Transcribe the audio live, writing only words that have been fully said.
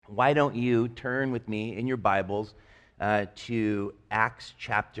why don't you turn with me in your Bibles to Acts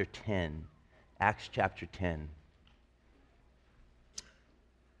chapter 10. Acts chapter 10.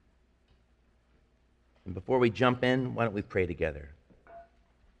 And before we jump in, why don't we pray together?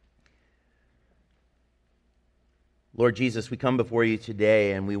 Lord Jesus, we come before you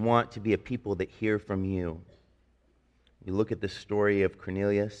today and we want to be a people that hear from you. We look at the story of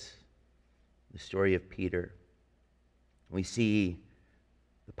Cornelius, the story of Peter. We see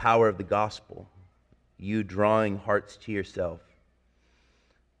the power of the gospel, you drawing hearts to yourself.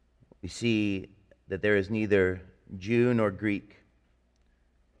 We see that there is neither Jew nor Greek,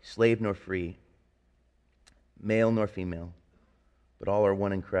 slave nor free, male nor female, but all are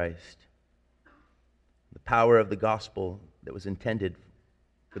one in Christ. The power of the gospel that was intended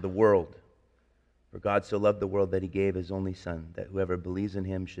for the world. For God so loved the world that he gave his only Son, that whoever believes in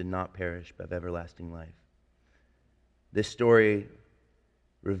him should not perish but have everlasting life. This story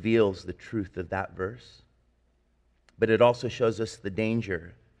reveals the truth of that verse, but it also shows us the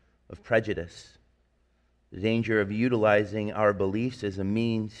danger of prejudice, the danger of utilizing our beliefs as a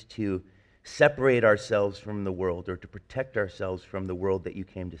means to separate ourselves from the world or to protect ourselves from the world that you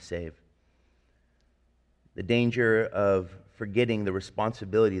came to save. The danger of forgetting the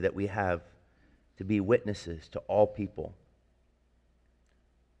responsibility that we have to be witnesses to all people,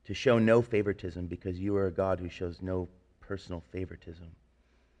 to show no favoritism, because you are a God who shows no personal favoritism,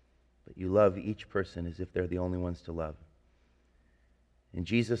 but you love each person as if they're the only ones to love. And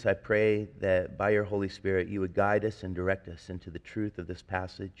Jesus, I pray that by your Holy Spirit you would guide us and direct us into the truth of this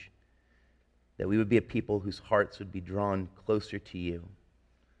passage, that we would be a people whose hearts would be drawn closer to you.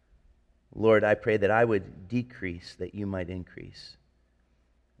 Lord, I pray that I would decrease, that you might increase.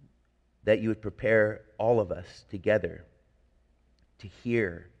 That you would prepare all of us together to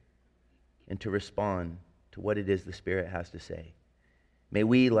hear and to respond to what it is the Spirit has to say. May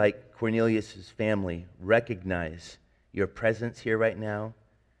we, like Cornelius' family, recognize your presence here right now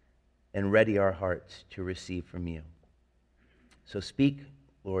and ready our hearts to receive from you. So speak,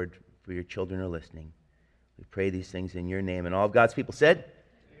 Lord, for your children are listening. We pray these things in your name. And all of God's people said,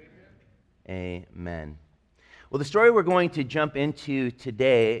 Amen. Well, the story we're going to jump into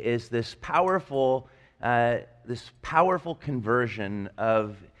today is this powerful conversion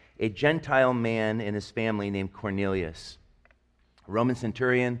of a Gentile man and his family named Cornelius, a Roman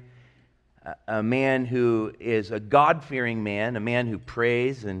centurion, a man who is a God-fearing man, a man who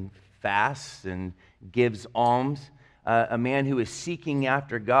prays and fasts and gives alms, a man who is seeking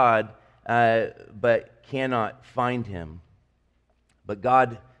after God but cannot find him. But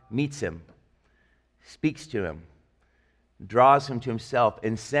God meets him, speaks to him, draws him to himself,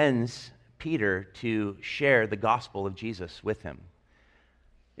 and sends Peter to share the gospel of Jesus with him.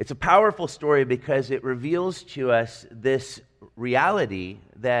 It's a powerful story because it reveals to us this reality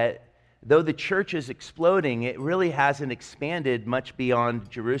that though the church is exploding, it really hasn't expanded much beyond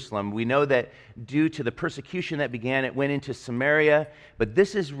Jerusalem. We know that due to the persecution that began, it went into Samaria, but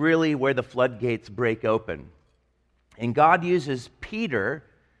this is really where the floodgates break open. And God uses Peter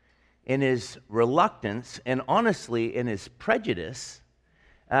in his reluctance and honestly in his prejudice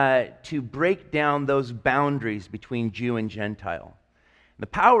to break down those boundaries between Jew and Gentile. The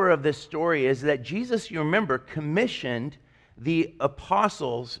power of this story is that Jesus, you remember, commissioned the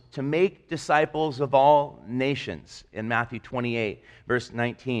apostles to make disciples of all nations in Matthew 28, verse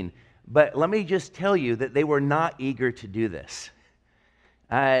 19. But let me just tell you that they were not eager to do this.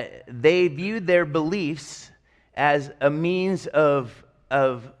 They viewed their beliefs as a means of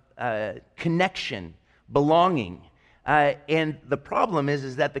connection, belonging. And the problem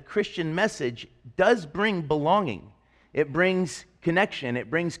is that the Christian message does bring belonging. It brings connection, it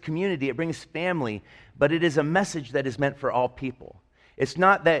brings community, it brings family, but it is a message that is meant for all people. It's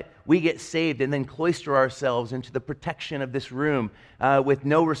not that we get saved and then cloister ourselves into the protection of this room with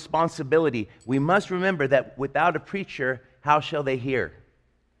no responsibility. We must remember that without a preacher, how shall they hear?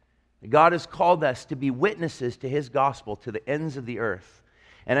 God has called us to be witnesses to his gospel to the ends of the earth.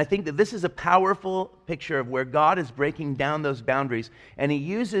 And I think that this is a powerful picture of where God is breaking down those boundaries. And he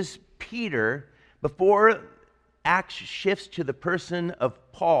uses Peter, before Acts shifts to the person of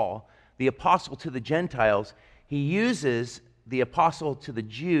Paul, the apostle to the Gentiles, he uses the apostle to the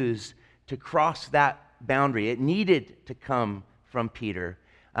Jews to cross that boundary. It needed to come from Peter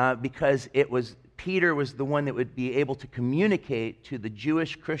because Peter was the one that would be able to communicate to the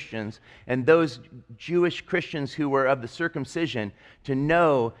Jewish Christians and those Jewish Christians who were of the circumcision to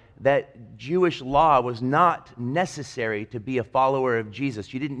know that Jewish law was not necessary to be a follower of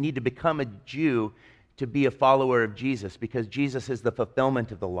Jesus. You didn't need to become a Jew to be a follower of Jesus because Jesus is the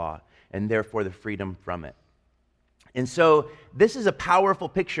fulfillment of the law and therefore the freedom from it. And so this is a powerful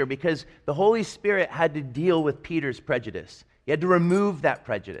picture because the Holy Spirit had to deal with Peter's prejudice. He had to remove that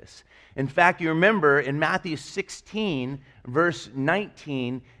prejudice. In fact, you remember in Matthew 16, verse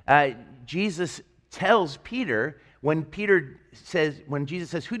 19, Jesus tells Peter, when Jesus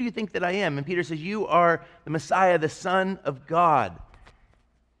says, "Who do you think that I am?" And Peter says, "You are the Messiah, the Son of God."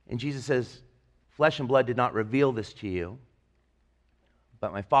 And Jesus says, "Flesh and blood did not reveal this to you,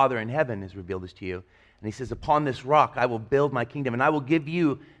 but my Father in heaven has revealed this to you." And he says, "Upon this rock I will build my kingdom, and I will give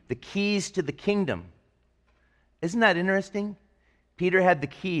you the keys to the kingdom." Isn't that interesting? Peter had the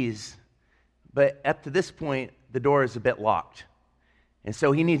keys, but up to this point, the door is a bit locked. And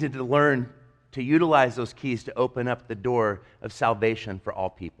so he needed to learn to utilize those keys to open up the door of salvation for all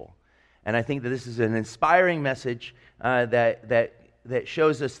people. And I think that this is an inspiring message that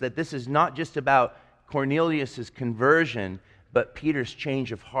shows us that this is not just about Cornelius' conversion, but Peter's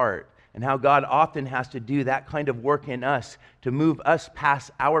change of heart, and how God often has to do that kind of work in us to move us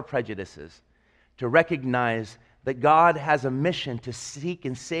past our prejudices, to recognize that God has a mission to seek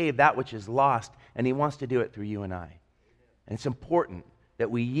and save that which is lost, and he wants to do it through you and I. And it's important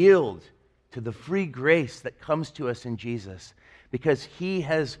that we yield to the free grace that comes to us in Jesus, because he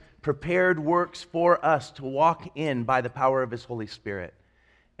has prepared works for us to walk in by the power of his Holy Spirit.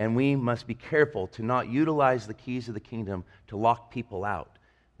 And we must be careful to not utilize the keys of the kingdom to lock people out,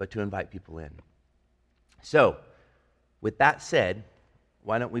 but to invite people in. So, with that said,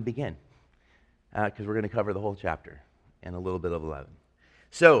 why don't we begin? Because we're going to cover the whole chapter and a little bit of 11.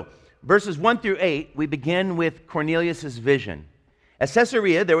 So, verses 1 through 8, we begin with Cornelius' vision. At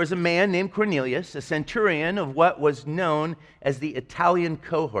Caesarea, there was a man named Cornelius, a centurion of what was known as the Italian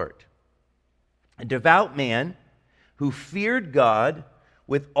cohort, a devout man who feared God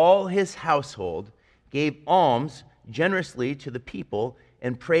with all his household, gave alms generously to the people,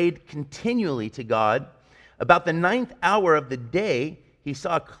 and prayed continually to God. About the 9th hour of the day, he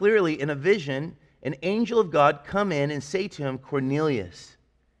saw clearly in a vision an angel of God come in and say to him, "Cornelius."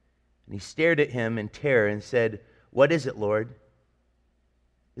 And he stared at him in terror and said, "What is it, Lord?"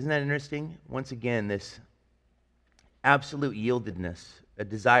 Isn't that interesting? Once again, this absolute yieldedness, a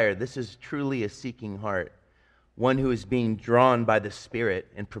desire. This is truly a seeking heart, one who is being drawn by the Spirit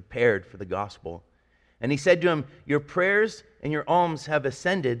and prepared for the gospel. And he said to him, "Your prayers and your alms have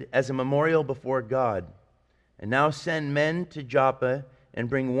ascended as a memorial before God. And now send men to Joppa and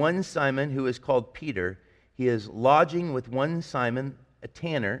bring one Simon who is called Peter. He is lodging with one Simon, a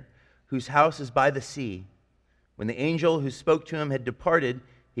tanner, whose house is by the sea." When the angel who spoke to him had departed,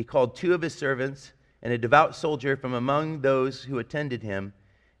 he called 2 of his servants and a devout soldier from among those who attended him,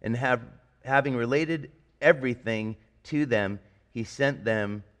 and having related everything to them, he sent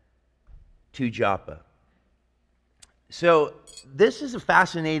them to Joppa. So this is a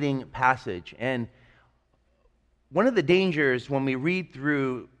fascinating passage, and one of the dangers when we read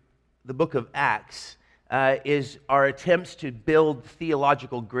through the book of Acts is our attempts to build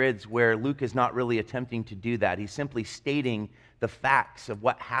theological grids where Luke is not really attempting to do that. He's simply stating the facts of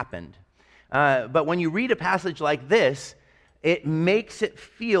what happened. But when you read a passage like this, it makes it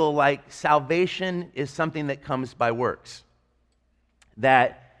feel like salvation is something that comes by works.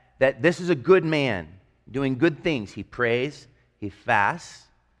 That this is a good man doing good things. He prays, he fasts,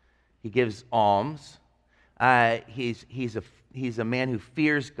 he gives alms. He's a man who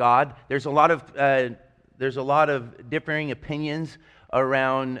fears God. There's a lot of differing opinions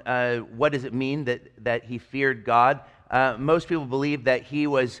around what does it mean that he feared God. Most people believe that he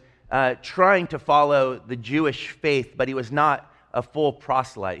was trying to follow the Jewish faith, but he was not a full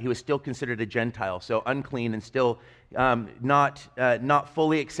proselyte. He was still considered a Gentile, so unclean and still not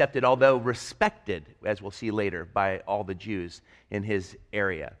fully accepted, although respected, as we'll see later, by all the Jews in his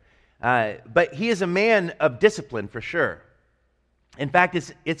area. But he is a man of discipline for sure. In fact,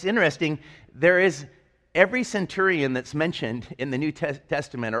 it's interesting. There is every centurion that's mentioned in the New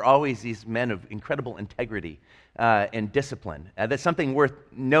Testament are always these men of incredible integrity and discipline. That's something worth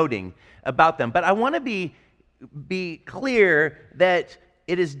noting about them. But I want to be clear that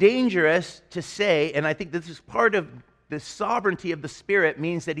it is dangerous to say, and I think this is part of the sovereignty of the Spirit,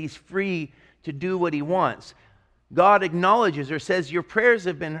 means that he's free to do what he wants. God acknowledges or says, "Your prayers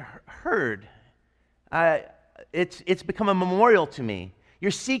have been heard. It's become a memorial to me.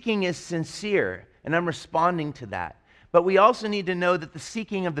 Your seeking is sincere, and I'm responding to that." But we also need to know that the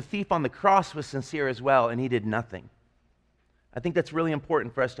seeking of the thief on the cross was sincere as well, and he did nothing. I think that's really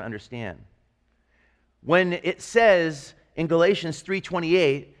important for us to understand. When it says in Galatians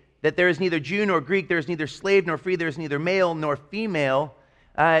 3:28 that there is neither Jew nor Greek, there is neither slave nor free, there is neither male nor female,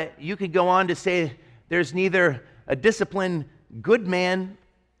 you could go on to say there's neither a disciplined good man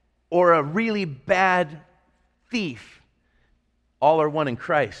or a really bad thief, all are one in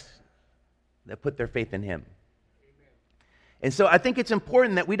Christ that put their faith in him. And so I think it's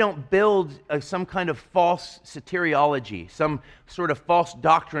important that we don't build some kind of false soteriology, some sort of false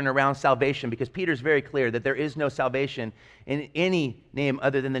doctrine around salvation, because Peter's very clear that there is no salvation in any name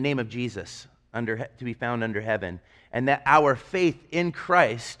other than the name of Jesus to be found under heaven. And that our faith in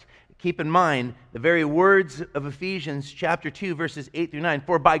Christ, keep in mind the very words of Ephesians chapter 2, verses 8 through 9,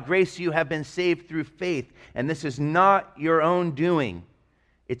 for by grace you have been saved through faith, and this is not your own doing.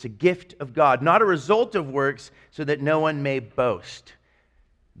 It's a gift of God, not a result of works, so that no one may boast.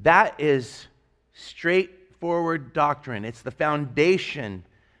 That is straightforward doctrine. It's the foundation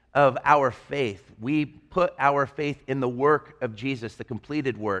of our faith. We put our faith in the work of Jesus, the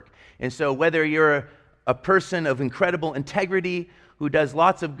completed work. And so whether you're a person of incredible integrity who does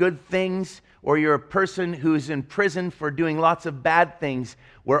lots of good things, or you're a person who's in prison for doing lots of bad things,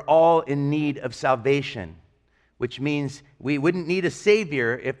 we're all in need of salvation. Which means we wouldn't need a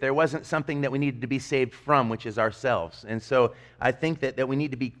Savior if there wasn't something that we needed to be saved from, which is ourselves. And so I think that we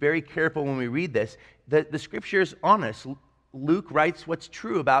need to be very careful when we read this. The Scripture is honest. Luke writes what's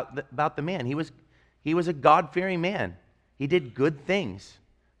true about the man. He was a God-fearing man. He did good things.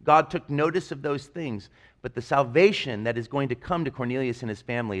 God took notice of those things. But the salvation that is going to come to Cornelius and his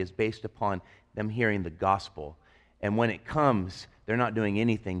family is based upon them hearing the gospel. And when it comes, they're not doing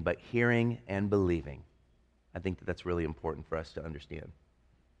anything but hearing and believing. I think that's really important for us to understand.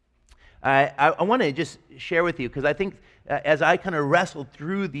 I want to just share with you, because I think as I kind of wrestled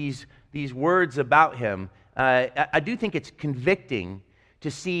through these words about him, I do think it's convicting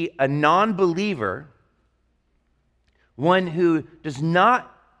to see a non-believer, one who does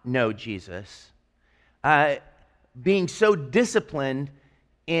not know Jesus, being so disciplined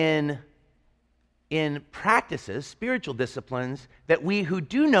in practices, spiritual disciplines, that we who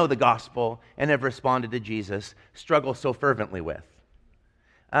do know the gospel and have responded to Jesus struggle so fervently with.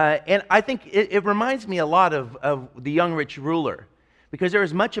 And I think it reminds me a lot of the young rich ruler, because there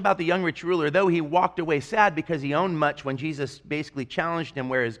is much about the young rich ruler, though he walked away sad because he owned much when Jesus basically challenged him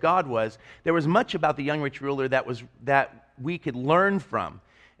where his God was, there was much about the young rich ruler that we could learn from.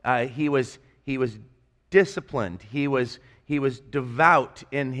 He was disciplined. He was devout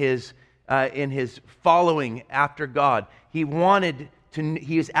in his following after God. He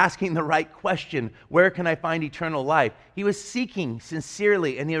was asking the right question, where can I find eternal life? He was seeking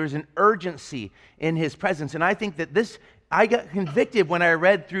sincerely, and there was an urgency in his presence. And I think that I got convicted when I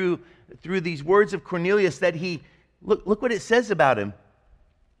read through these words of Cornelius that look what it says about him.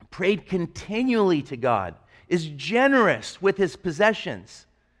 Prayed continually to God, is generous with his possessions,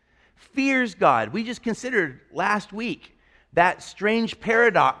 fears God. We just considered last week that strange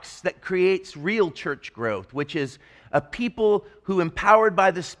paradox that creates real church growth, which is a people who, empowered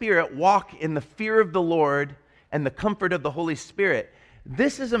by the Spirit, walk in the fear of the Lord and the comfort of the Holy Spirit.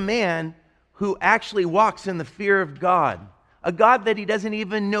 This is a man who actually walks in the fear of God, a God that he doesn't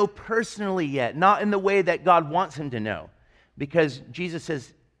even know personally yet, not in the way that God wants him to know, because Jesus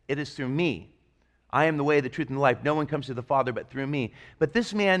says, it is through me. I am the way, the truth, and the life. No one comes to the Father but through me. But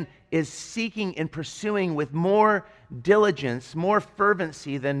this man is seeking and pursuing with more diligence, more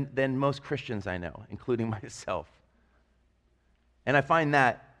fervency than most Christians I know, including myself. And I find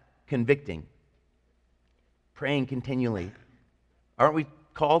that convicting. Praying continually. Aren't we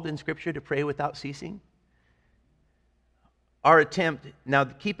called in Scripture to pray without ceasing? Our attempt, now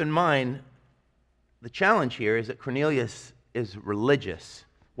keep in mind, the challenge here is that Cornelius is religious.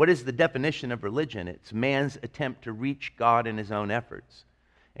 What is the definition of religion? It's man's attempt to reach God in his own efforts.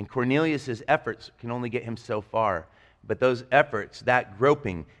 And Cornelius' efforts can only get him so far. But those efforts, that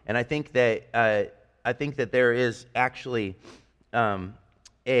groping, and I think that there is actually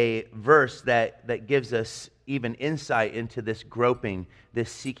a verse that gives us even insight into this groping, this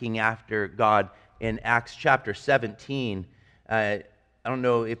seeking after God in Acts chapter 17. I don't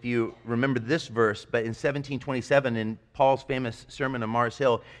know if you remember this verse, but in 17:27, in Paul's famous sermon on Mars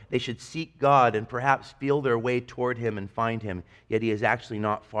Hill, they should seek God and perhaps feel their way toward him and find him, yet he is actually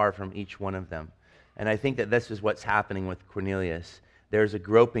not far from each one of them. And I think that this is what's happening with Cornelius. There's a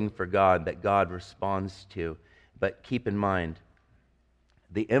groping for God that God responds to. But keep in mind,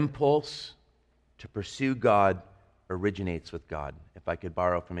 the impulse to pursue God originates with God, if I could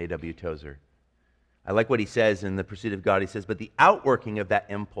borrow from A.W. Tozer. I like what he says in The Pursuit of God. He says, but the outworking of that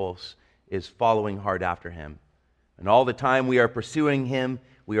impulse is following hard after him. And all the time we are pursuing him,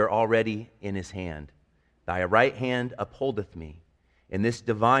 we are already in his hand. Thy right hand upholdeth me. In this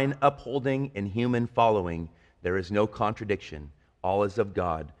divine upholding and human following, there is no contradiction. All is of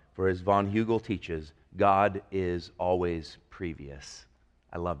God. For as von Hugel teaches, God is always previous.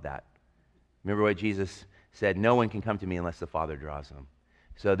 I love that. Remember what Jesus said, "No one can come to me unless the Father draws them."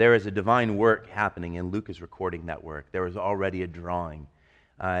 So there is a divine work happening, and Luke is recording that work. There was already a drawing,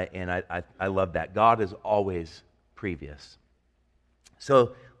 and I love that. God is always previous.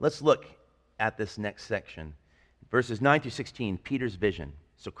 So let's look at this next section. Verses 9 through 16, Peter's vision.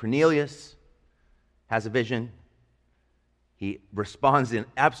 So Cornelius has a vision. He responds in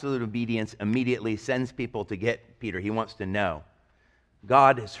absolute obedience immediately, sends people to get Peter. He wants to know.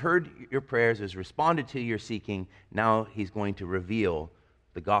 God has heard your prayers, has responded to your seeking. Now he's going to reveal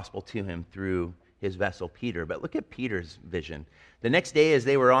the gospel to him through his vessel, Peter. But look at Peter's vision. The next day, as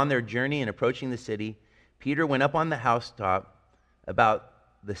they were on their journey and approaching the city, Peter went up on the housetop about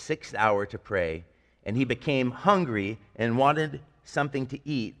the 6th hour to pray, and he became hungry and wanted something to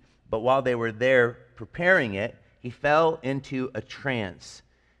eat. But while they were there preparing it, he fell into a trance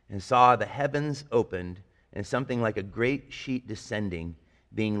and saw the heavens opened and something like a great sheet descending,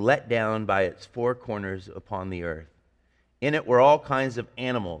 being let down by its four corners upon the earth. In it were all kinds of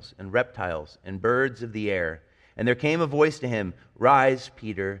animals and reptiles and birds of the air. And there came a voice to him, "Rise,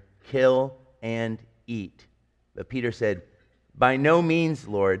 Peter, kill and eat." But Peter said, "By no means,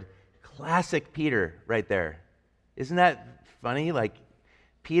 Lord." Classic Peter right there. Isn't that funny? Like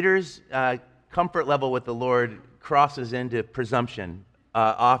Peter's comfort level with the Lord crosses into presumption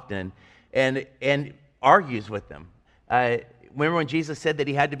often and argues with them. Remember when Jesus said that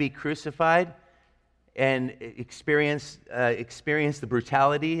he had to be crucified and experience the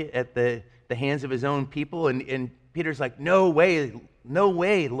brutality at the hands of his own people? And Peter's like, no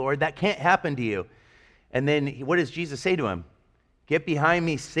way, Lord, that can't happen to you. And then what does Jesus say to him? "Get behind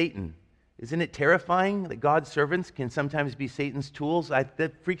me, Satan." Isn't it terrifying that God's servants can sometimes be Satan's tools?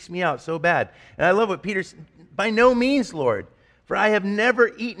 That freaks me out so bad. And I love what Peter said, "By no means, Lord, for I have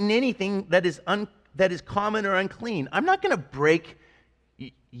never eaten anything that is common or unclean." I'm not going to break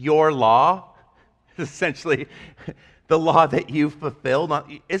your law, essentially the law that you fulfilled.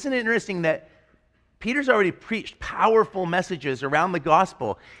 Isn't it interesting that Peter's already preached powerful messages around the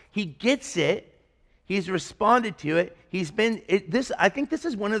gospel? He gets it. He's responded to it. I think this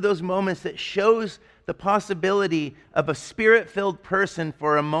is one of those moments that shows the possibility of a spirit-filled person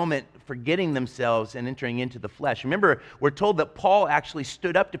for a moment forgetting themselves and entering into the flesh. Remember, we're told that Paul actually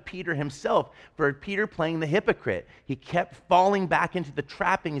stood up to Peter himself for Peter playing the hypocrite. He kept falling back into the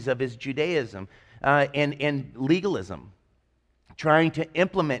trappings of his Judaism and legalism, trying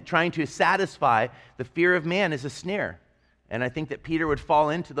to satisfy the fear of man as a snare. And I think that Peter would fall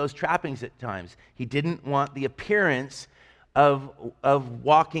into those trappings at times. He didn't want the appearance of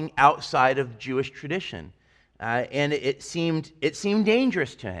walking outside of Jewish tradition. And it seemed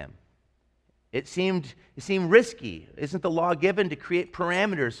dangerous to him. It seemed risky. Isn't the law given to create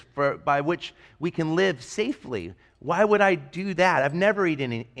parameters by which we can live safely? Why would I do that? I've never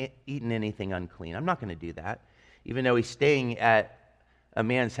eaten anything unclean. I'm not going to do that. Even though he's staying at a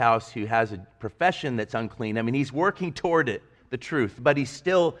man's house who has a profession that's unclean. I mean, he's working toward it, the truth, but he's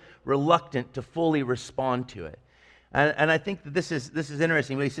still reluctant to fully respond to it. And I think that this is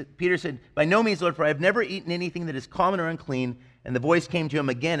interesting. Peter said, "By no means, Lord, for I have never eaten anything that is common or unclean." And the voice came to him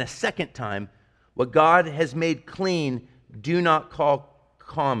again a second time, "What God has made clean, do not call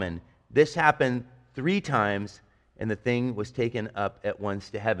common." This happened 3 times, and the thing was taken up at once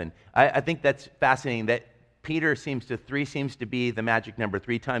to heaven. I think that's fascinating that Peter seems to be the magic number.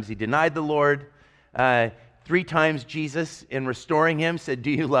 3 times he denied the Lord. 3 times Jesus, in restoring him, said,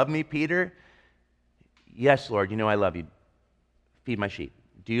 "Do you love me, Peter?" "Yes, Lord, you know I love you. Feed my sheep."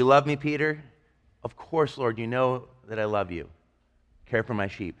 "Do you love me, Peter?" "Of course, Lord, you know that I love you. Care for my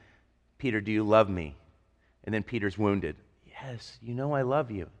sheep." "Peter, do you love me?" And then Peter's wounded. "Yes, you know I love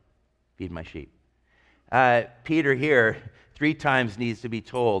you. Feed my sheep." Peter here 3 times needs to be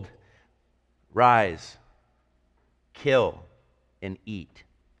told, "Rise, kill, and eat.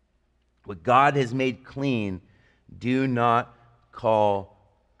 What God has made clean, do not call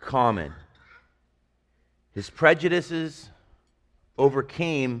common." His prejudices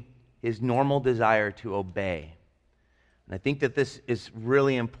overcame his normal desire to obey. And I think that this is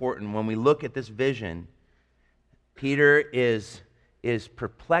really important. When we look at this vision, Peter is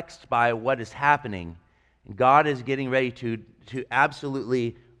perplexed by what is happening. And God is getting ready to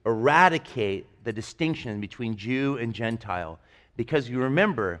absolutely eradicate the distinction between Jew and Gentile. Because you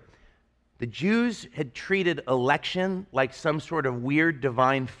remember, the Jews had treated election like some sort of weird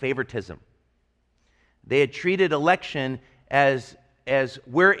divine favoritism. They had treated election as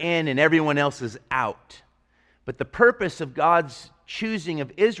we're in and everyone else is out. But the purpose of God's choosing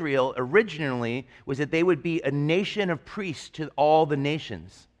of Israel originally was that they would be a nation of priests to all the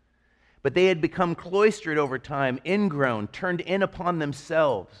nations. But they had become cloistered over time, ingrown, turned in upon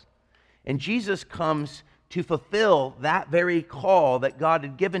themselves. And Jesus comes to fulfill that very call that God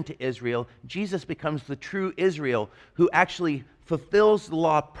had given to Israel, Jesus becomes the true Israel who actually fulfills the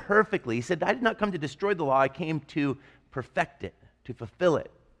law perfectly. He said, I did not come to destroy the law, I came to perfect it, to fulfill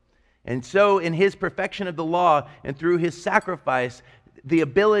it. And so in his perfection of the law and through his sacrifice, the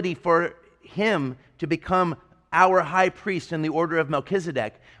ability for him to become our high priest in the order of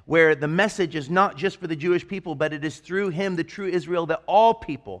Melchizedek, where the message is not just for the Jewish people, but it is through him, the true Israel, that all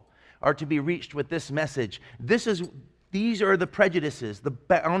people are to be reached with this message. These are the prejudices, the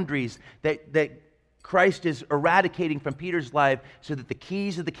boundaries that Christ is eradicating from Peter's life so that the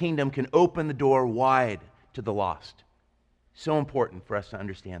keys of the kingdom can open the door wide to the lost. So important for us to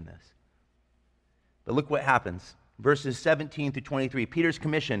understand this. But look what happens. Verses 17 through 23, Peter's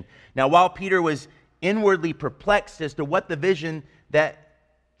commission. Now, while Peter was inwardly perplexed as to what the vision that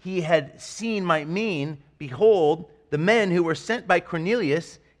he had seen might mean, behold, the men who were sent by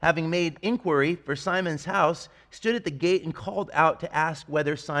Cornelius, having made inquiry for Simon's house, stood at the gate and called out to ask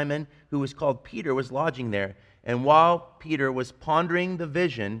whether Simon, who was called Peter, was lodging there. And while Peter was pondering the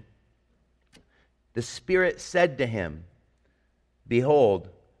vision, the Spirit said to him, behold,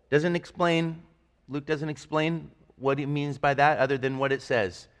 Luke doesn't explain what he means by that other than what it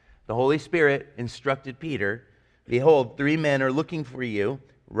says. The Holy Spirit instructed Peter, behold, 3 men are looking for you.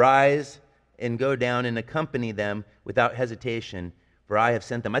 Rise and go down and accompany them without hesitation, for I have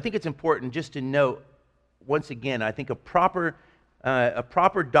sent them. I think it's important just to note, once again, I think a proper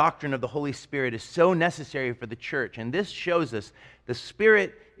doctrine of the Holy Spirit is so necessary for the church. And this shows us the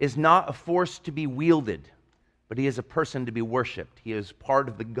Spirit is not a force to be wielded, but he is a person to be worshiped. He is part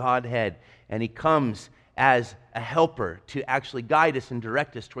of the Godhead, and he comes as a helper to actually guide us and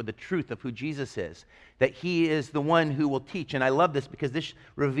direct us toward the truth of who Jesus is, that he is the one who will teach. And I love this because this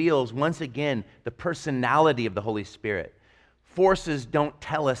reveals, once again, the personality of the Holy Spirit. Forces don't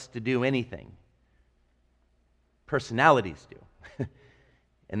tell us to do anything. Personalities do.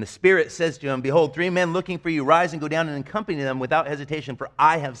 And the Spirit says to him, behold, 3 men looking for you, rise and go down and accompany them without hesitation, for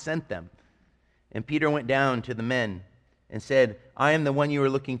I have sent them. And Peter went down to the men and said, I am the one you are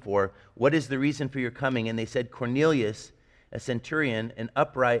looking for. What is the reason for your coming? And they said, Cornelius, a centurion, an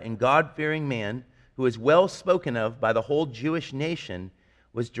upright and God-fearing man, who is well spoken of by the whole Jewish nation,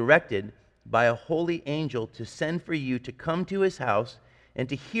 was directed by a holy angel to send for you to come to his house and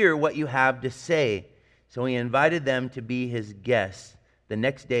to hear what you have to say. So he invited them to be his guests. The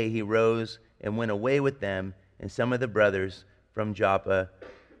next day he rose and went away with them, and some of the brothers from Joppa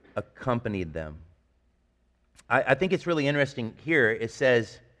accompanied them. I think it's really interesting here. It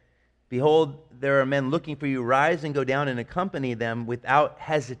says, behold, there are men looking for you. Rise and go down and accompany them without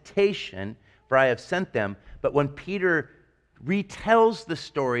hesitation, for I have sent them. But when Peter retells the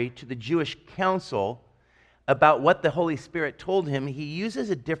story to the Jewish council about what the Holy Spirit told him, he uses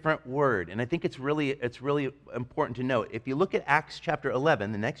a different word. And I think it's really important to note. If you look at Acts chapter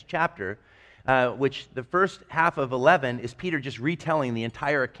 11, the next chapter, which the first half of 11 is Peter just retelling the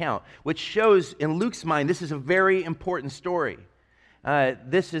entire account, which shows in Luke's mind this is a very important story.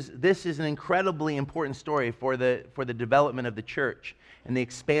 This is an incredibly important story for the development of the church and the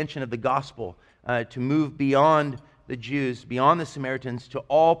expansion of the gospel to move beyond the Jews, beyond the Samaritans, to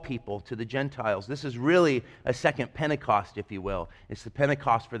all people, to the Gentiles. This is really a second Pentecost, if you will. It's the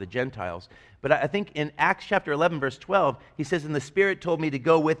Pentecost for the Gentiles. But I think in Acts chapter 11, verse 12, he says, and the Spirit told me to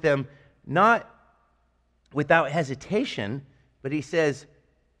go with them, not without hesitation, but he says,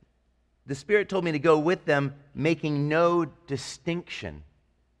 the Spirit told me to go with them, making no distinction.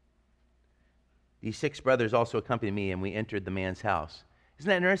 These 6 brothers also accompanied me, and we entered the man's house. Isn't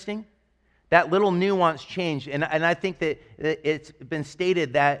that interesting? That little nuance changed, and I think that it's been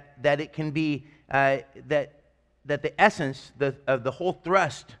stated that it can be that the essence of the whole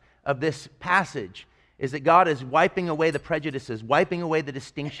thrust of this passage is that God is wiping away the prejudices, wiping away the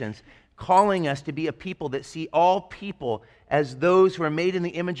distinctions, calling us to be a people that see all people as those who are made in the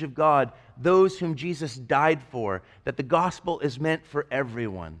image of God, those whom Jesus died for, that the gospel is meant for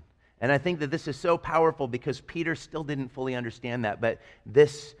everyone. And I think that this is so powerful because Peter still didn't fully understand that, but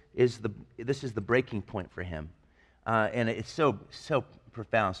this is the breaking point for him. And it's so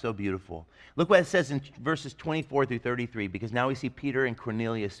profound, so beautiful. Look what it says in verses 24 through 33, because now we see Peter and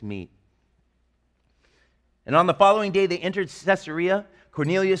Cornelius meet. And on the following day they entered Caesarea.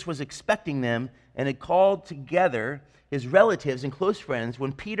 Cornelius was expecting them and had called together his relatives and close friends.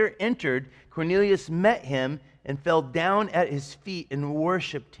 When Peter entered, Cornelius met him and fell down at his feet and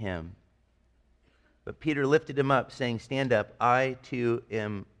worshipped him. But Peter lifted him up, saying, stand up, I too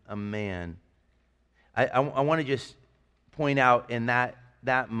am a man. I want to just point out in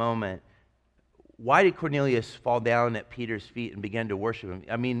that moment, why did Cornelius fall down at Peter's feet and begin to worship him?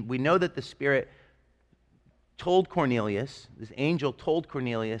 I mean, we know that the Spirit told Cornelius, this angel told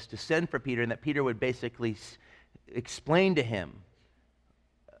Cornelius to send for Peter, and that Peter would basically explain to him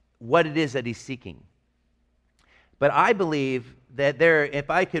what it is that he's seeking. But I believe that if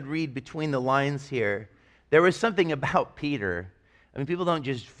I could read between the lines here, there was something about Peter. I mean, people don't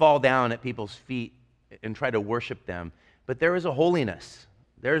just fall down at people's feet and try to worship them, but there is a holiness,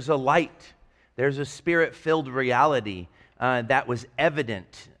 there's a light, there's a spirit-filled reality that was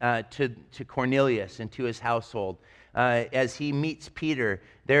evident to Cornelius and to his household. As he meets Peter,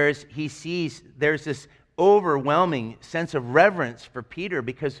 there's this overwhelming sense of reverence for Peter,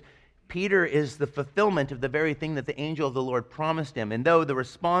 because Peter is the fulfillment of the very thing that the angel of the Lord promised him. And though the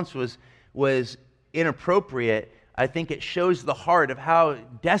response was inappropriate, I think it shows the heart of how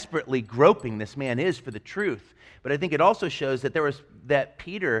desperately groping this man is for the truth. But I think it also shows that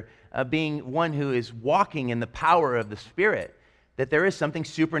Peter, being one who is walking in the power of the Spirit, that there is something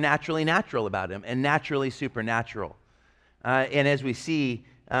supernaturally natural about him, and naturally supernatural. And as we see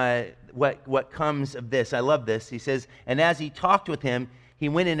what comes of this, I love this. He says, and as he talked with him, he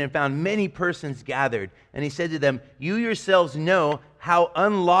went in and found many persons gathered. And he said to them, you yourselves know how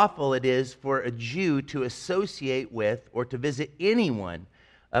unlawful it is for a Jew to associate with or to visit anyone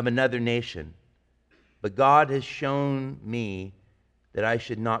of another nation. But God has shown me that I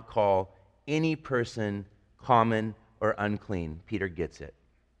should not call any person common or unclean. Peter gets it.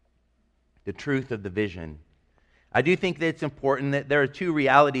 The truth of the vision. I do think that it's important that there are two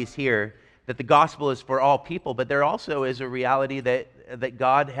realities here, that the gospel is for all people, but there also is a reality that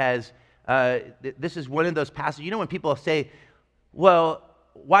God has, this is one of those passages, you know, when people say, well,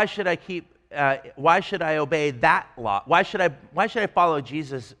 why should I obey that law? Why should I follow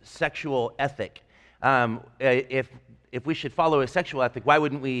Jesus' sexual ethic? If we should follow a sexual ethic, why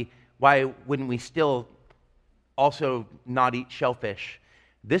wouldn't we still also not eat shellfish?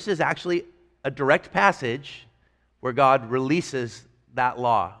 This is actually a direct passage where God releases that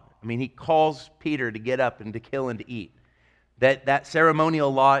law. I mean, he calls Peter to get up and to kill and to eat. That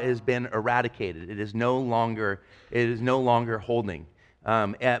ceremonial law has been eradicated. It is no longer holding.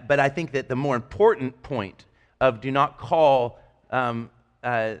 But I think that the more important point of do not call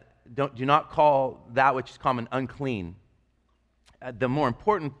that which is common unclean. The more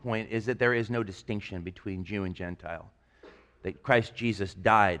important point is that there is no distinction between Jew and Gentile. That Christ Jesus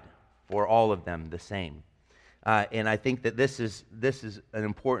died for all of them the same. And I think that this is an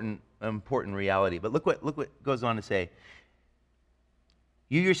important reality. But look what goes on to say.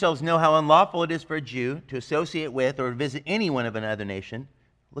 You yourselves know how unlawful it is for a Jew to associate with or visit anyone of another nation.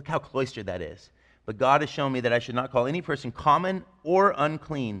 Look how cloistered that is. But God has shown me that I should not call any person common or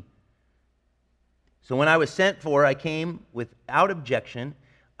unclean. So when I was sent for, I came without objection.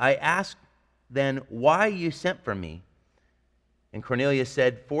 I asked then why you sent for me. And Cornelius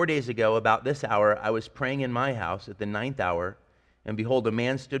said, 4 days ago, about this hour, I was praying in my house at the 9th hour, and behold, a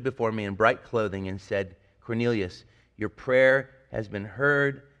man stood before me in bright clothing and said, Cornelius, your prayer has been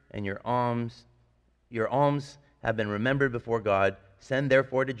heard, and your alms have been remembered before God. Send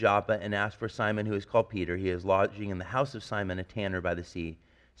therefore to Joppa and ask for Simon, who is called Peter. He is lodging in the house of Simon, a tanner by the sea.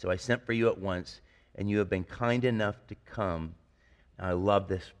 So I sent for you at once, and you have been kind enough to come. Now, I love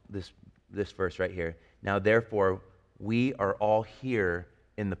this verse right here. Now therefore, we are all here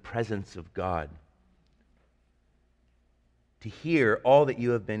in the presence of God to hear all that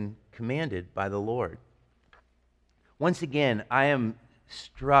you have been commanded by the Lord. Once again, I am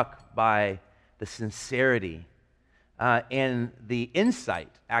struck by the sincerity and the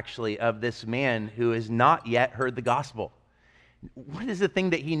insight, actually, of this man who has not yet heard the gospel. What is the thing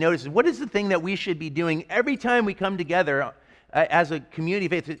that he notices? What is the thing that we should be doing every time we come together as a community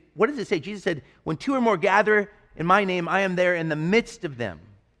of faith? What does it say? Jesus said, when two or more gather in my name, I am there in the midst of them.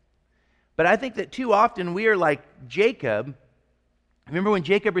 But I think that too often we are like Jacob. Remember when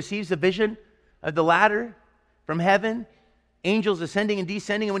Jacob receives the vision of the ladder from heaven? Angels ascending and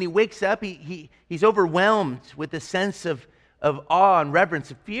descending. And when he wakes up, he's overwhelmed with a sense of awe and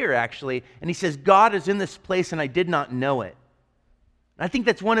reverence, of fear, actually. And he says, God is in this place and I did not know it. And I think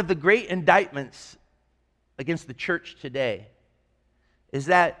that's one of the great indictments against the church today, is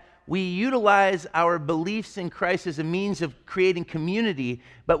that we utilize our beliefs in Christ as a means of creating community,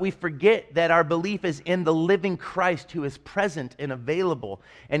 but we forget that our belief is in the living Christ who is present and available.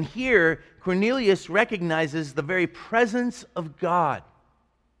 And here, Cornelius recognizes the very presence of God.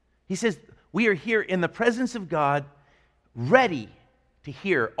 He says, we are here in the presence of God, ready to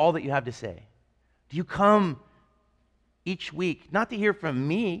hear all that you have to say. Do you come each week, not to hear from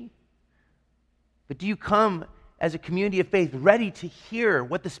me, but do you come as a community of faith, ready to hear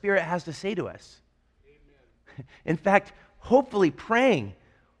what the Spirit has to say to us? Amen. In fact, hopefully praying,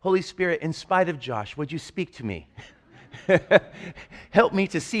 Holy Spirit, in spite of Josh, would you speak to me? Help me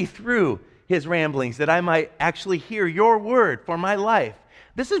to see through his ramblings, that I might actually hear your word for my life.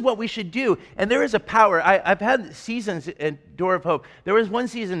 This is what we should do. And there is a power. I've had seasons at Door of Hope. There was one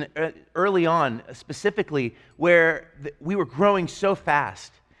season early on, specifically, where we were growing so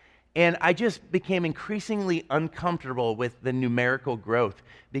fast. And I just became increasingly uncomfortable with the numerical growth,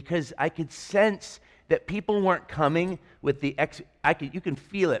 because I could sense that people weren't coming with the you can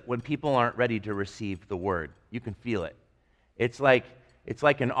feel it when people aren't ready to receive the word. You can feel it. It's like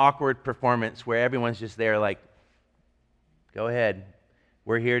an awkward performance where everyone's just there like, go ahead.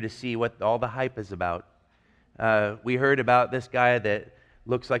 We're here to see what all the hype is about. We heard about this guy that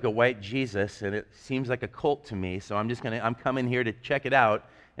looks like a white Jesus, and it seems like a cult to me, so I'm coming here to check it out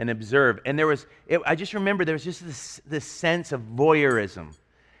and observe. And I just remember there was just this sense of voyeurism,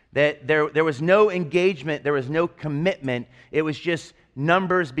 that there was no engagement, there was no commitment. It was just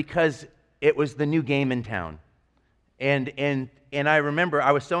numbers because it was the new game in town. And I remember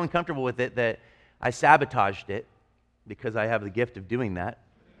I was so uncomfortable with it that I sabotaged it, because I have the gift of doing that,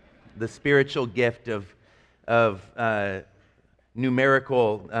 the spiritual gift of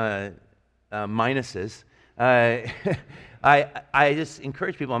numerical minuses. I just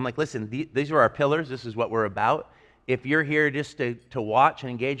encourage people. I'm like, listen, these are our pillars. This is what we're about. If you're here just to watch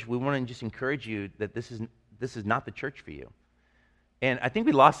and engage, we want to just encourage you that this is not the church for you. And I think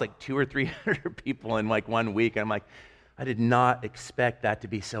we lost like 200 or 300 people in like 1 week. I'm like, I did not expect that to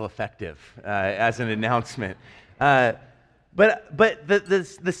be so effective as an announcement. But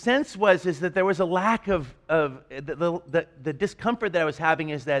the sense is that there was a lack of the discomfort that I was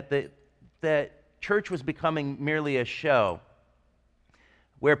having is that church was becoming merely a show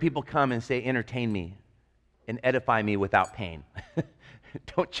where people come and say, entertain me and edify me without pain.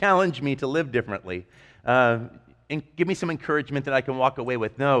 Don't challenge me to live differently. And give me some encouragement that I can walk away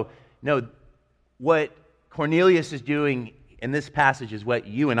with. No, what Cornelius is doing in this passage is what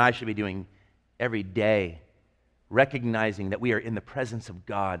you and I should be doing every day, recognizing that we are in the presence of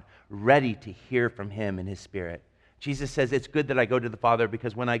God, ready to hear from him in his Spirit. Jesus says, it's good that I go to the Father,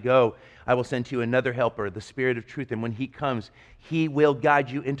 because when I go, I will send to you another helper, the Spirit of truth. And when he comes, he will guide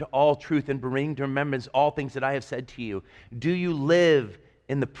you into all truth and bring to remembrance all things that I have said to you. Do you live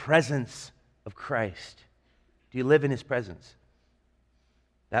in the presence of Christ? Do you live in his presence?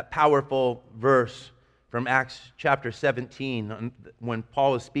 That powerful verse from Acts chapter 17, when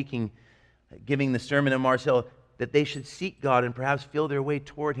Paul is speaking, giving the sermon of Marcel, that they should seek God and perhaps feel their way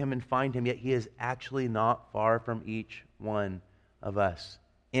toward him and find him, yet he is actually not far from each one of us.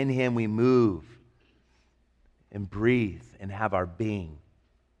 In him we move and breathe and have our being.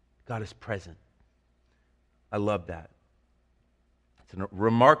 God is present. I love that. It's a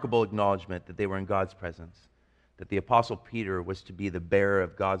remarkable acknowledgement that they were in God's presence, that the Apostle Peter was to be the bearer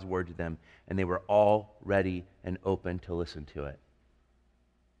of God's word to them, and they were all ready and open to listen to it.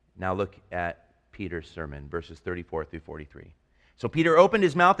 Now look at Peter's sermon, verses 34 through 43. So Peter opened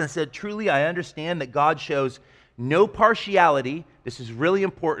his mouth and said, truly I understand that God shows no partiality. This is really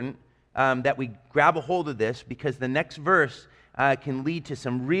important that we grab a hold of this, because the next verse can lead to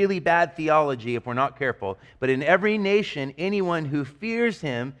some really bad theology if we're not careful. But in every nation, anyone who fears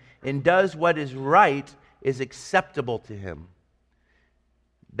him and does what is right is acceptable to him.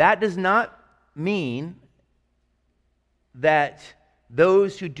 That does not mean that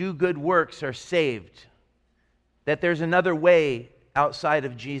those who do good works are saved, that there's another way outside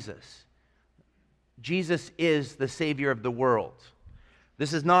of Jesus. Jesus is the Savior of the world.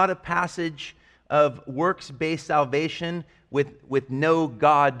 This is not a passage of works-based salvation with no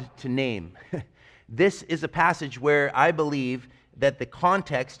God to name. This is a passage where I believe that the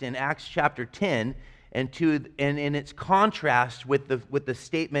context in Acts chapter 10 and in its contrast with the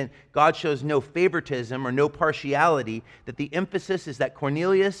statement, God shows no favoritism or no partiality, that the emphasis is that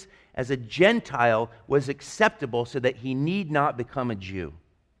Cornelius, as a Gentile, was acceptable so that he need not become a Jew.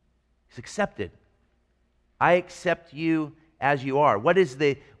 He's accepted. I accept you as you are. What's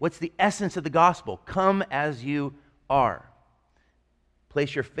the essence of the gospel? Come as you are.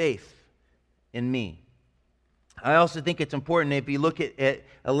 Place your faith in me. I also think it's important if you look at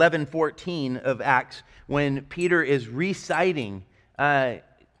 11:14 of Acts, when Peter is reciting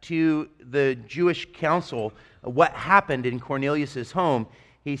to the Jewish council what happened in Cornelius' home.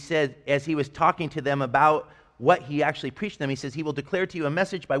 He said, as he was talking to them about what he actually preached to them, he says, he will declare to you a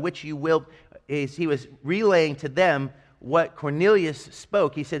message by which you will, as he was relaying to them what Cornelius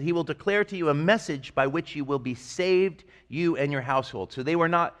spoke. He said, he will declare to you a message by which you will be saved, you and your household. So they were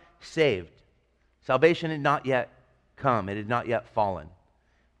not saved. Salvation had not yet come. It had not yet fallen.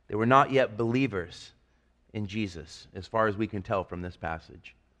 They were not yet believers in Jesus, as far as we can tell from this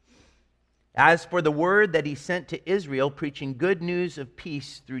passage. As for the word that he sent to Israel, preaching good news of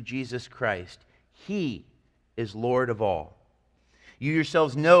peace through Jesus Christ, he is Lord of all. You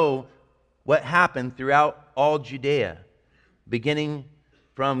yourselves know what happened throughout all Judea, beginning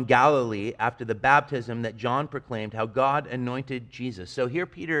from Galilee after the baptism that John proclaimed, how God anointed Jesus. So here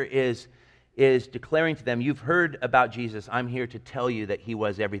Peter is declaring to them, you've heard about Jesus. I'm here to tell you that he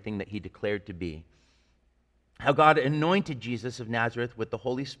was everything that he declared to be. How God anointed Jesus of Nazareth with the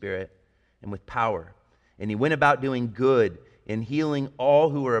Holy Spirit and with power. And he went about doing good and healing all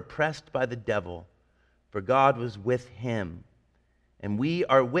who were oppressed by the devil, for God was with him. And we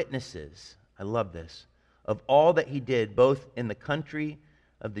are witnesses, I love this, of all that he did, both in the country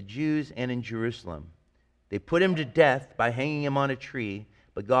of the Jews and in Jerusalem. They put him to death by hanging him on a tree,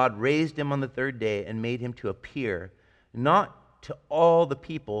 but God raised him on the third day and made him to appear, not to all the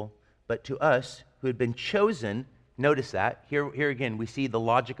people, but to us who had been chosen. Notice that. Here again, we see the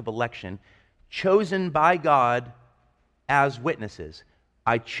logic of election. Chosen by God as witnesses.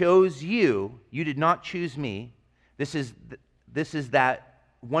 I chose you. You did not choose me. This is that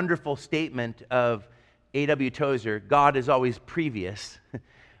wonderful statement of A.W. Tozer, God is always previous.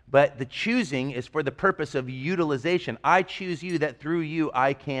 But the choosing is for the purpose of utilization. I choose you that through you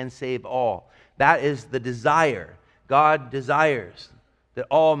I can save all. That is the desire. God desires that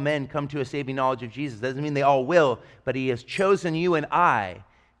all men come to a saving knowledge of Jesus. Doesn't mean they all will, but he has chosen you and I.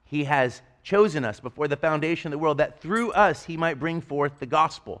 He has chosen us before the foundation of the world, that through us he might bring forth the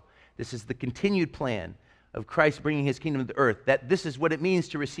gospel. This is the continued plan of Christ bringing his kingdom to earth, that this is what it means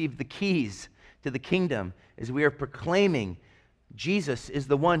to receive the keys to the kingdom, as we are proclaiming Jesus is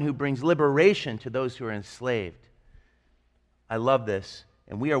the one who brings liberation to those who are enslaved. I love this.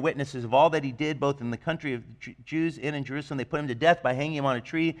 And we are witnesses of all that he did, both in the country of the Jews and in Jerusalem. They put him to death by hanging him on a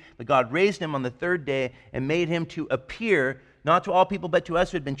tree, but God raised him on the third day and made him to appear, not to all people, but to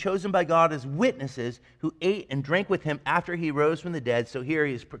us who had been chosen by God as witnesses, who ate and drank with him after he rose from the dead. So here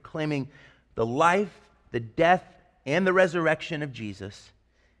he is proclaiming the life, the death, and the resurrection of Jesus.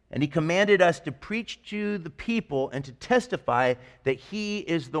 And he commanded us to preach to the people and to testify that he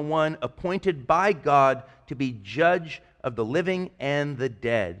is the one appointed by God to be judge of the living and the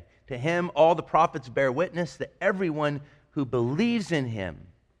dead. To him all the prophets bear witness that everyone who believes in him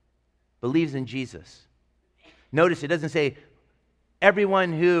believes in Jesus. Notice it doesn't say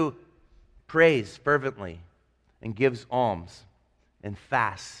everyone who prays fervently and gives alms and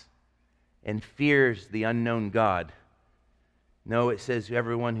fasts and fears the unknown God. No, it says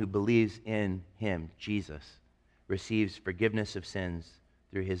everyone who believes in him, Jesus, receives forgiveness of sins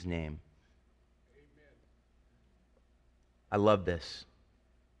through his name. Amen. I love this.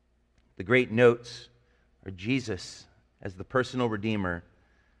 The great notes are Jesus as the personal Redeemer,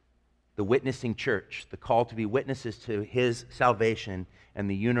 the witnessing church, the call to be witnesses to his salvation, and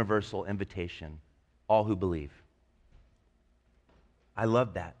the universal invitation, all who believe. I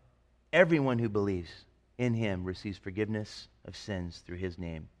love that. Everyone who believes in him receives forgiveness of sins through his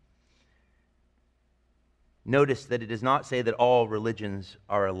name. Notice that it does not say that all religions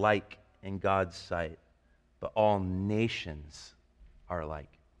are alike in God's sight, but all nations are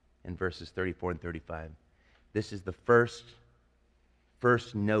alike in verses 34 and 35. This is the first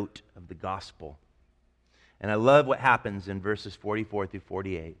note of the gospel. And I love what happens in verses 44 through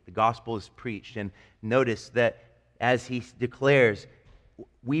 48. The gospel is preached, and notice that as he declares,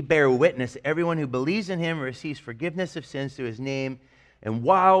 we bear witness, everyone who believes in him receives forgiveness of sins through his name. And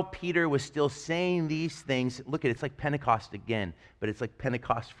while Peter was still saying these things, look at it, it's like Pentecost again, but it's like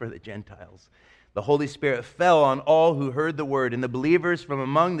Pentecost for the Gentiles. The Holy Spirit fell on all who heard the word, and the believers from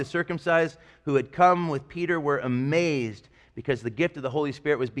among the circumcised who had come with Peter were amazed, because the gift of the Holy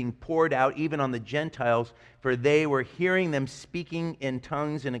Spirit was being poured out even on the Gentiles, for they were hearing them speaking in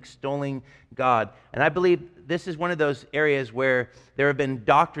tongues and extolling God. And I believe this is one of those areas where there have been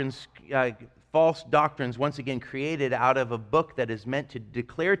doctrines, false doctrines, once again created out of a book that is meant to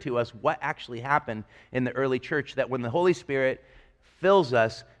declare to us what actually happened in the early church, that when the Holy Spirit fills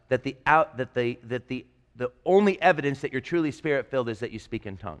us, that the only evidence that you're truly Spirit-filled is that you speak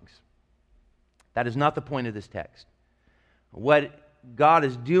in tongues. That is not the point of this text. What God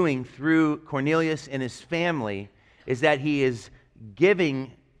is doing through Cornelius and his family is that he is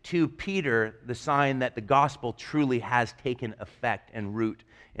giving to Peter the sign that the gospel truly has taken effect and root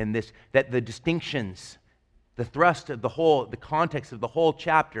in this, that the distinctions, the thrust of the context of the whole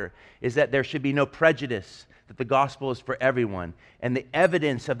chapter is that there should be no prejudice, that the gospel is for everyone. And the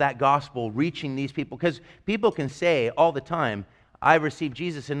evidence of that gospel reaching these people, because people can say all the time, I received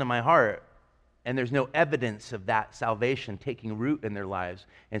Jesus into my heart, and there's no evidence of that salvation taking root in their lives,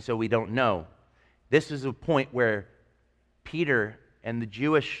 and so we don't know. This is a point where Peter and the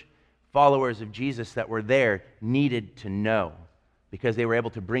Jewish followers of Jesus that were there needed to know, because they were able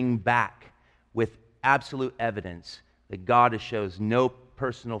to bring back with absolute evidence that God shows no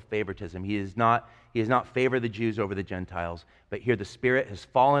personal favoritism. He does not favor the Jews over the Gentiles, but here the Spirit has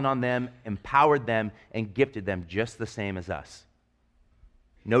fallen on them, empowered them, and gifted them just the same as us.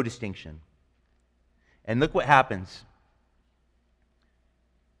 No distinction. And look what happens.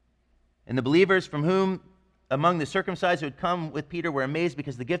 And the believers from whom among the circumcised who had come with Peter were amazed,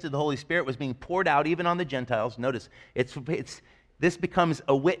 because the gift of the Holy Spirit was being poured out even on the Gentiles. Notice, this becomes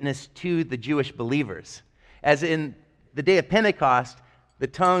a witness to the Jewish believers. As in the day of Pentecost, the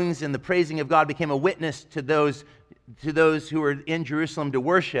tongues and the praising of God became a witness to those who were in Jerusalem to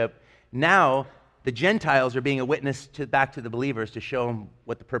worship. Now, the Gentiles are being a witness back to the believers to show them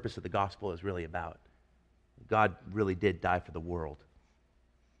what the purpose of the gospel is really about. God really did die for the world.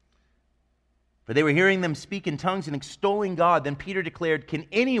 For they were hearing them speak in tongues and extolling God. Then Peter declared, "Can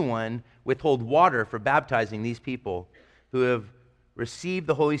anyone withhold water for baptizing these people who have received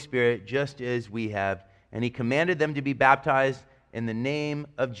the Holy Spirit just as we have?" And he commanded them to be baptized in the name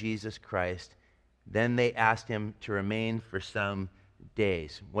of Jesus Christ. Then they asked him to remain for some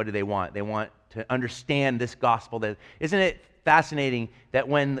days. What do they want? They want to understand this gospel. Isn't it fascinating that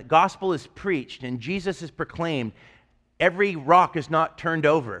when the gospel is preached and Jesus is proclaimed, every rock is not turned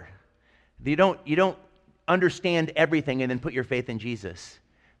over. You don't understand everything and then put your faith in Jesus.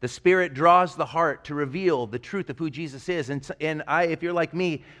 The Spirit draws the heart to reveal the truth of who Jesus is. And if you're like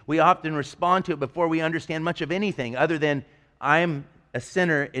me, we often respond to it before we understand much of anything other than, I'm a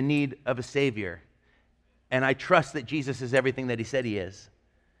sinner in need of a Savior. And I trust that Jesus is everything that he said he is.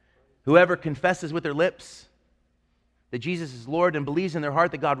 Whoever confesses with their lips that Jesus is Lord and believes in their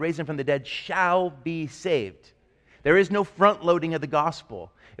heart that God raised him from the dead shall be saved. There is no front-loading of the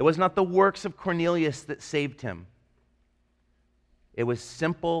gospel. It was not the works of Cornelius that saved him. It was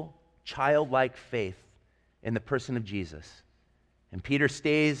simple, childlike faith in the person of Jesus. And Peter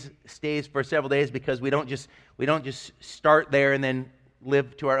stays for several days because we don't just start there and then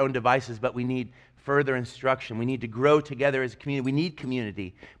live to our own devices, but we need further instruction. We need to grow together as a community. We need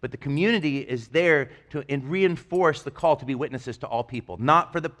community. But the community is there to reinforce the call to be witnesses to all people,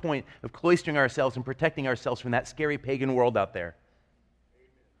 not for the point of cloistering ourselves and protecting ourselves from that scary pagan world out there.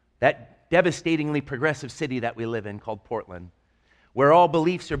 That devastatingly progressive city that we live in called Portland, where all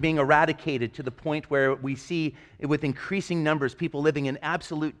beliefs are being eradicated to the point where we see with increasing numbers people living in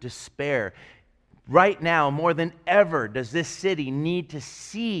absolute despair. Right now, more than ever, does this city need to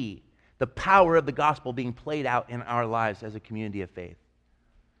see the power of the gospel being played out in our lives as a community of faith.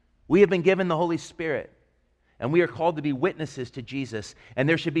 We have been given the Holy Spirit, and we are called to be witnesses to Jesus, and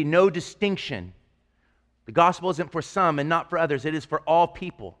there should be no distinction. The gospel isn't for some and not for others. It is for all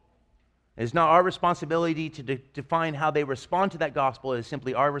people. It is not our responsibility to define how they respond to that gospel. It is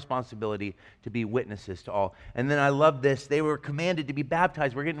simply our responsibility to be witnesses to all. And then I love this. They were commanded to be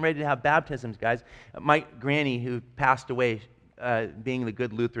baptized. We're getting ready to have baptisms, guys. My granny, who passed away, being the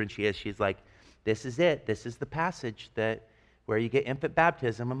good Lutheran she is, she's like, this is it. This is the passage where you get infant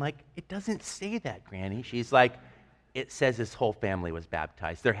baptism. I'm like, it doesn't say that, Granny. She's like, it says his whole family was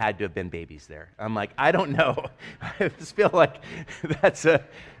baptized. There had to have been babies there. I'm like, I don't know. I just feel like that's an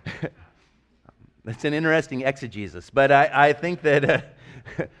interesting exegesis. But I think that,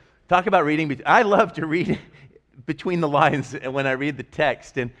 talk about reading, I love to read between the lines when I read the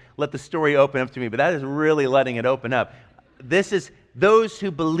text and let the story open up to me. But that is really letting it open up. This is those who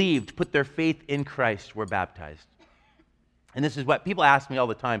believed, put their faith in Christ, were baptized. And this is what people ask me all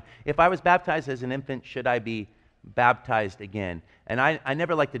the time. If I was baptized as an infant, should I be baptized again? And I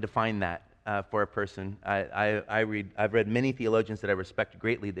never like to define that for a person. I've read many theologians that I respect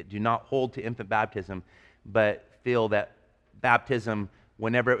greatly that do not hold to infant baptism, but feel that baptism,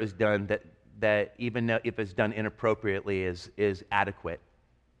 whenever it was done, that even if it's done inappropriately, is adequate.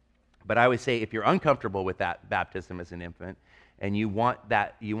 But I would say if you're uncomfortable with that baptism as an infant and you want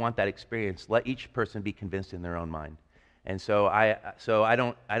that experience, let each person be convinced in their own mind. And so I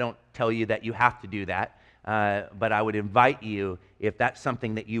don't tell you that you have to do that, but I would invite you, if that's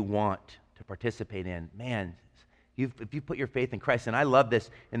something that you want to participate in, man, if you put your faith in Christ. And I love this.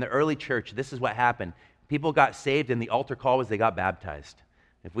 In the early church, this is what happened. People got saved and the altar call was they got baptized.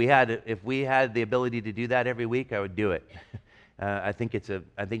 If we had the ability to do that every week, I would do it. I think it's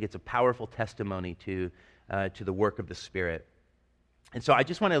a powerful testimony to the work of the Spirit. And so I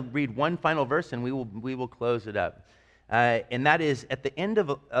just want to read one final verse, and we will close it up. And that is at the end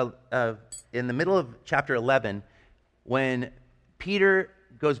in the middle of chapter 11, when Peter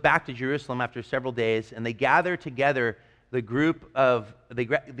goes back to Jerusalem after several days, and they gather together the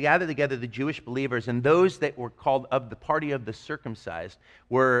Jewish believers, and those that were called of the party of the circumcised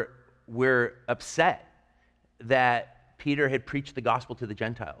were were upset that Peter had preached the gospel to the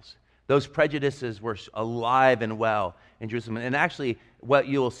Gentiles. Those prejudices were alive and well in Jerusalem. And actually, what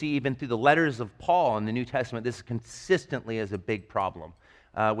you will see even through the letters of Paul in the New Testament, this consistently is a big problem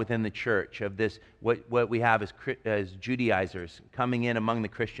within the church of this, what we have as Judaizers coming in among the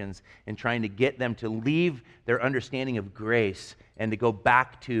Christians and trying to get them to leave their understanding of grace and to go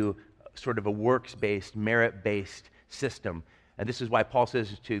back to sort of a works-based, merit-based system. And this is why Paul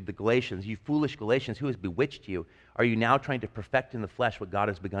says to the Galatians, you foolish Galatians, who has bewitched you? Are you now trying to perfect in the flesh what God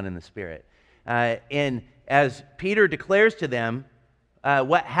has begun in the Spirit? And as Peter declares to them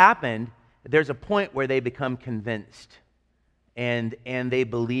what happened, there's a point where they become convinced and they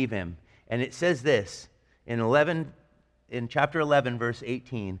believe him. And it says this in chapter 11, verse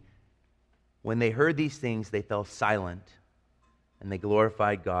 18, when they heard these things, they fell silent and they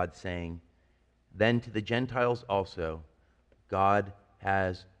glorified God, saying, then to the Gentiles also, God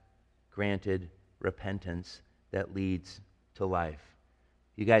has granted repentance that leads to life.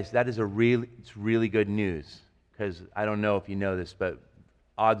 You guys, that is it's really good news, because I don't know if you know this, but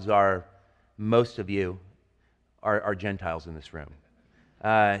odds are most of you are Gentiles in this room.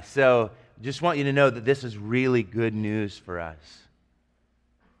 So just want you to know that this is really good news for us.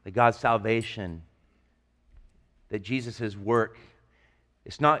 That God's salvation, that Jesus' work,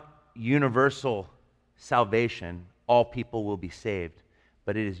 it's not universal salvation. All people will be saved,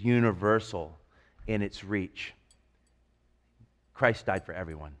 but it is universal in its reach. Christ died for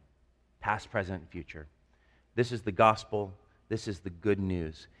everyone, past, present, and future. This is the gospel. This is the good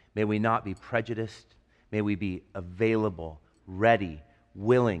news. May we not be prejudiced. May we be available, ready,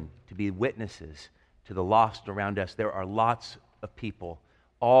 willing to be witnesses to the lost around us. There are lots of people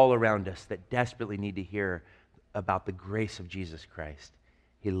all around us that desperately need to hear about the grace of Jesus Christ.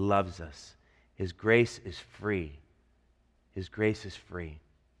 He loves us. His grace is free. His grace is free.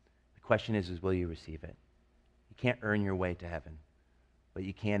 The question is will you receive it? You can't earn your way to heaven, but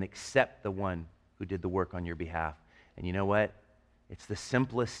you can accept the one who did the work on your behalf. And you know what? It's the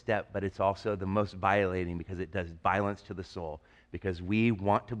simplest step, but it's also the most violating, because it does violence to the soul, because we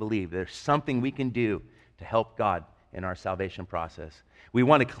want to believe there's something we can do to help God in our salvation process. We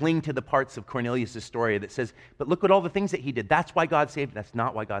want to cling to the parts of Cornelius' story that says, but look at all the things that he did. That's why God saved him. That's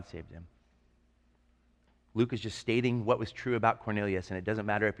not why God saved him. Luke is just stating what was true about Cornelius, and it doesn't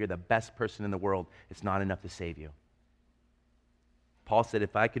matter if you're the best person in the world, it's not enough to save you. Paul said,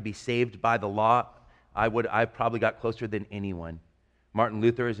 if I could be saved by the law, I probably got closer than anyone. Martin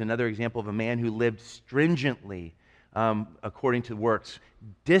Luther is another example of a man who lived stringently according to works,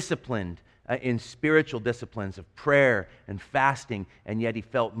 disciplined in spiritual disciplines of prayer and fasting, and yet he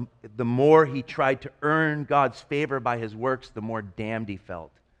felt the more he tried to earn God's favor by his works, the more damned he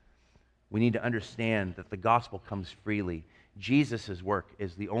felt. We need to understand that the gospel comes freely. Jesus' work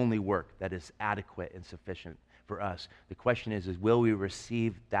is the only work that is adequate and sufficient for us. The question is will we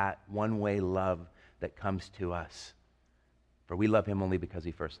receive that one-way love that comes to us? For we love him only because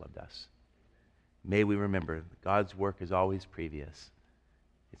he first loved us. May we remember that God's work is always previous.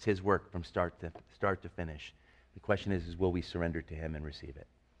 It's his work from start to finish. The question is will we surrender to him and receive it?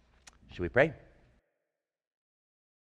 Should we pray?